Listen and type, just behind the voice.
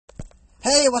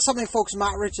Hey, what's happening, folks?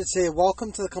 Matt Richards here.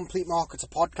 Welcome to the Complete Marketer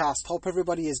podcast. Hope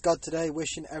everybody is good today.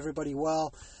 Wishing everybody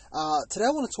well. Today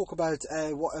I want to talk about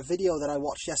a video that I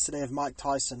watched yesterday of Mike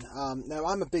Tyson. Now,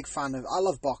 I'm a big fan of... I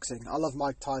love boxing. I love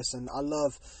Mike Tyson. I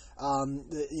love...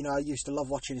 I used to love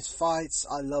watching his fights.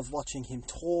 I love watching him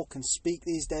talk and speak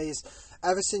these days.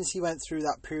 Ever since he went through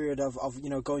that period of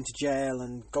going to jail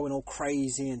and going all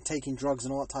crazy and taking drugs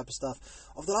and all that type of stuff,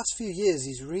 over the last few years,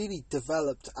 he's really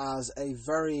developed as a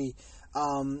very...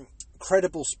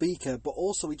 credible speaker, but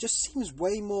also he just seems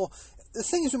way more... The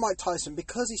thing is with Mike Tyson,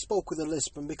 because he spoke with a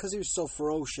lisp and because he was so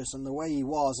ferocious and the way he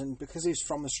was and because he was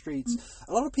from the streets,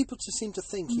 a lot of people just seem to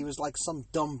think he was like some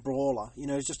dumb brawler. You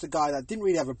know, he's just a guy that didn't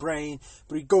really have a brain,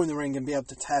 but he'd go in the ring and be able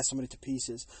to tear somebody to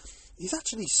pieces. He's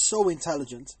actually so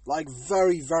intelligent, like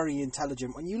very, very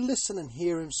intelligent. When you listen and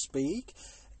hear him speak,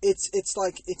 it's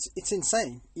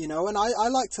insane, you know, and I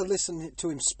like to listen to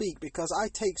him speak because I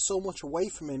take so much away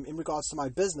from him in regards to my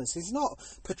business. He's not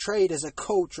portrayed as a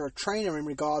coach or a trainer in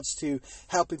regards to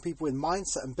helping people with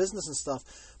mindset and business and stuff,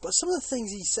 but some of the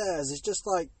things he says is just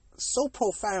like so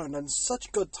profound and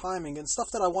such good timing and stuff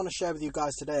that I want to share with you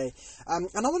guys today. And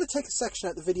I want to take a section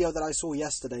out the video that I saw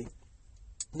yesterday.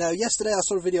 Now, yesterday I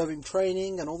saw a video of him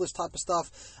training and all this type of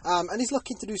stuff, and he's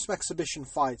looking to do some exhibition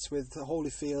fights with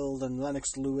Holyfield and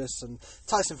Lennox Lewis, and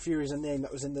Tyson Fury is a name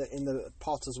that was in the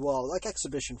pot as well, like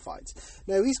exhibition fights.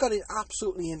 Now, he's got in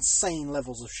absolutely insane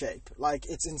levels of shape, like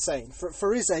it's insane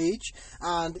for his age,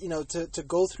 and you know, to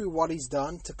go through what he's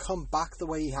done, to come back the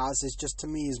way he has is just, to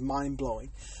me, is mind blowing.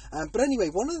 But anyway,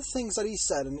 one of the things that he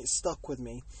said, and it stuck with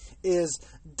me, is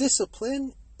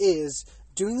discipline is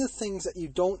doing the things that you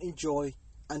don't enjoy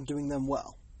and doing them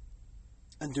well,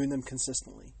 and doing them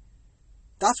consistently.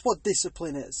 That's what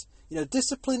discipline is. You know,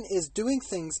 discipline is doing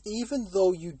things even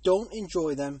though you don't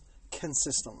enjoy them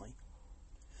consistently.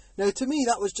 Now, to me,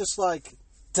 that was just like,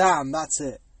 damn, that's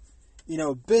it. You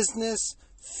know, business,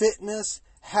 fitness,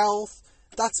 health,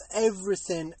 that's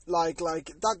everything. Like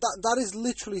that is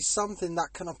literally something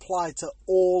that can apply to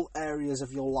all areas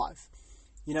of your life.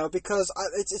 You know, because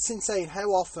it's insane how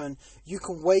often you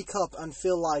can wake up and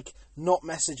feel like not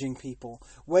messaging people.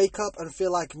 Wake up and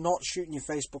feel like not shooting your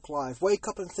Facebook Live. Wake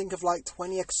up and think of like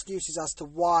 20 excuses as to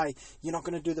why you're not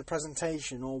going to do the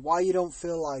presentation, or why you don't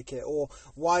feel like it, or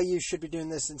why you should be doing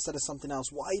this instead of something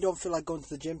else, why you don't feel like going to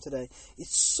the gym today.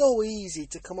 It's so easy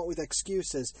to come up with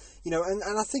excuses, you know, and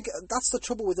I think that's the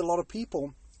trouble with a lot of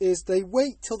people, is they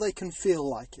wait till they can feel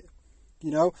like it. You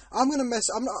know, I'm not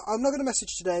going to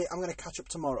message today, I'm going to catch up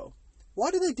tomorrow. Why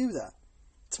do they do that?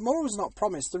 Tomorrow is not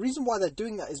promised. The reason why they're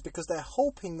doing that is because they're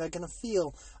hoping they're going to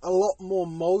feel a lot more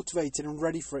motivated and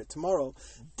ready for it tomorrow.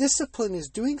 Discipline is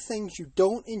doing things you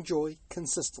don't enjoy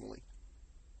consistently.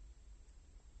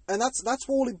 And that's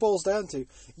all it boils down to.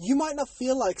 You might not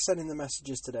feel like sending the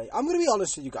messages today. I'm going to be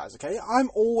honest with you guys, okay? I'm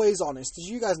always honest. As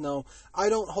you guys know, I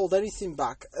don't hold anything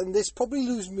back. And this probably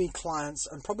loses me clients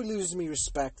and probably loses me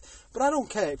respect. But I don't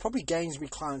care. It probably gains me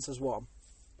clients as well.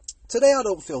 Today I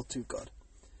don't feel too good.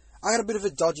 I got a bit of a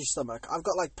dodgy stomach. I've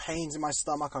got like pains in my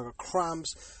stomach. I've got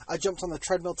cramps. I jumped on the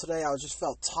treadmill today. I just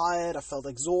felt tired. I felt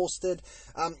exhausted.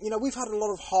 You know, we've had a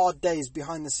lot of hard days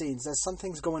behind the scenes. There's some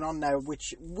things going on now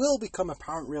which will become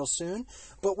apparent real soon.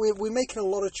 But we're making a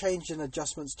lot of change and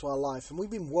adjustments to our life. And we've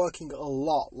been working a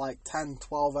lot, like 10,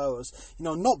 12 hours. You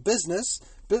know, not business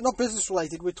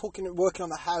related. We're working on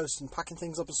the house and packing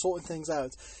things up and sorting things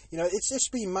out. You know, it's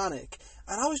just been manic.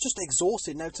 And I was just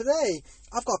exhausted. Now today,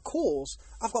 I've got calls.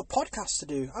 I've got podcasts to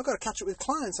do. I've got to catch up with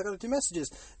clients. I've got to do messages.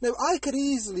 Now, I could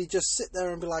easily just sit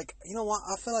there and be like, you know what?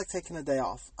 I feel like taking a day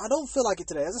off. I don't feel like it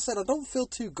today. As I said, I don't feel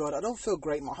too good. I don't feel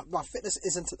great. My fitness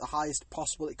isn't at the highest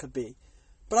possible it could be.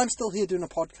 But I'm still here doing a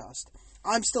podcast.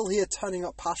 I'm still here turning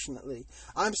up passionately.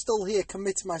 I'm still here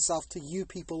committing myself to you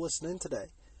people listening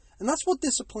today. And that's what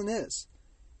discipline is.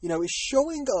 You know, it's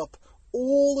showing up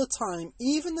all the time,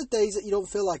 even the days that you don't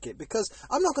feel like it. Because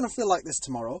I'm not going to feel like this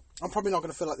tomorrow. I'm probably not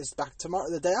going to feel like this back tomorrow,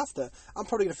 the day after. I'm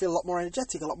probably going to feel a lot more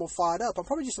energetic, a lot more fired up. I'm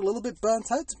probably just a little bit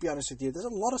burnt out, to be honest with you. There's a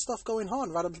lot of stuff going on.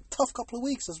 I've had a tough couple of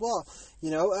weeks as well,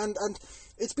 you know, and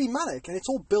it's been manic and it's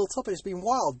all built up and it's been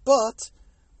wild. But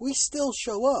we still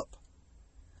show up.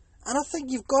 And I think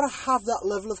you've got to have that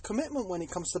level of commitment when it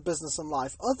comes to business and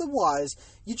life. Otherwise,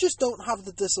 you just don't have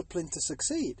the discipline to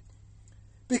succeed.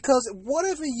 Because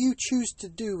whatever you choose to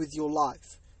do with your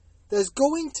life, there's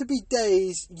going to be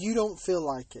days you don't feel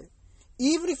like it.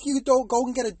 Even if you don't go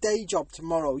and get a day job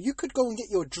tomorrow, you could go and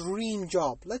get your dream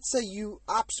job. Let's say you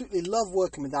absolutely love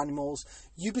working with animals,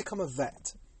 you become a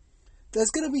vet.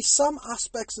 There's going to be some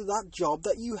aspects of that job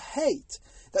that you hate,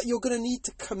 that you're going to need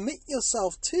to commit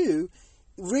yourself to,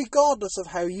 regardless of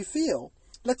how you feel.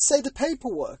 Let's say the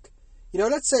paperwork. You know,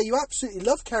 let's say you absolutely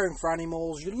love caring for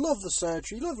animals, you love the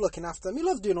surgery, you love looking after them, you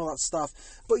love doing all that stuff,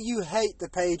 but you hate the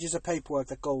pages of paperwork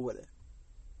that go with it.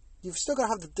 You've still got to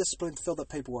have the discipline to fill that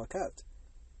paperwork out.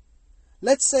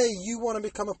 Let's say you want to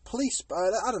become a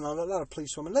not a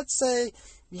policewoman. Let's say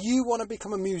you want to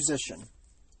become a musician.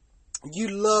 You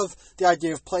love the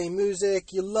idea of playing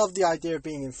music, you love the idea of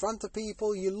being in front of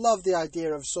people, you love the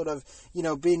idea of sort of,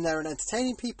 being there and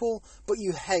entertaining people, but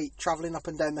you hate travelling up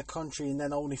and down the country and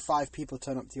then only 5 people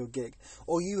turn up to your gig.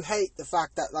 Or you hate the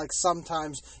fact that, like,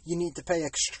 sometimes you need to pay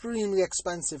extremely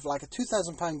expensive, like a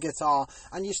 £2,000 guitar,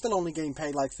 and you're still only getting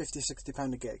paid like £50,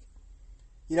 £60 a gig.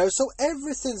 So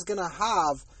everything's going to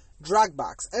have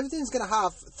dragbacks. Everything's going to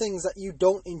have things that you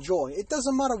don't enjoy. It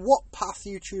doesn't matter what path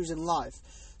you choose in life.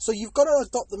 So you've got to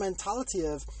adopt the mentality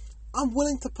of, I'm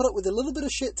willing to put up with a little bit of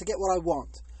shit to get what I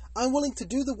want. I'm willing to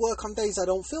do the work on days I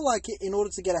don't feel like it in order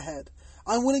to get ahead.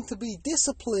 I'm willing to be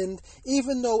disciplined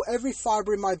even though every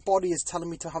fibre in my body is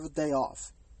telling me to have a day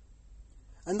off.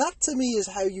 And that to me is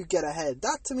how you get ahead.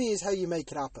 That to me is how you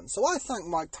make it happen. So I thank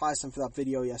Mike Tyson for that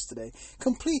video yesterday.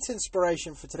 Complete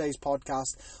inspiration for today's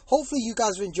podcast. Hopefully you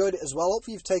guys have enjoyed it as well.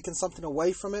 Hopefully you've taken something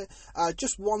away from it.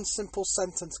 Just one simple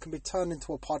sentence can be turned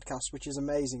into a podcast, which is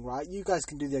amazing, right? You guys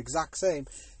can do the exact same.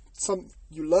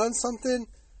 You learn something,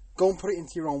 go and put it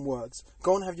into your own words.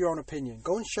 Go and have your own opinion.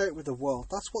 Go and share it with the world.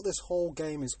 That's what this whole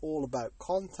game is all about.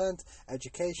 Content,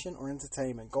 education, or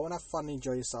entertainment. Go and have fun and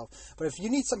enjoy yourself. But if you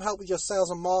need some help with your sales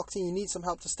and marketing, you need some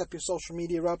help to step your social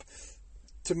media up,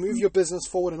 to move your business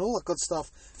forward and all that good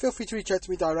stuff, feel free to reach out to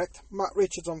me direct, Matt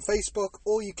Richards on Facebook,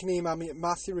 or you can email me at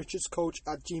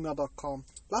matthewrichardscoach@gmail.com.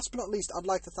 Last but not least, I'd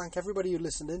like to thank everybody who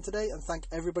listened in today and thank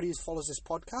everybody who follows this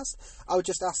podcast. I would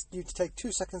just ask you to take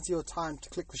 2 seconds of your time to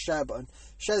click the share button.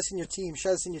 Share this in your team,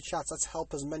 share this in your chats. Let's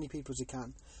help as many people as you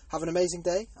can. Have an amazing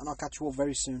day, and I'll catch you all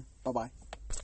very soon. Bye-bye.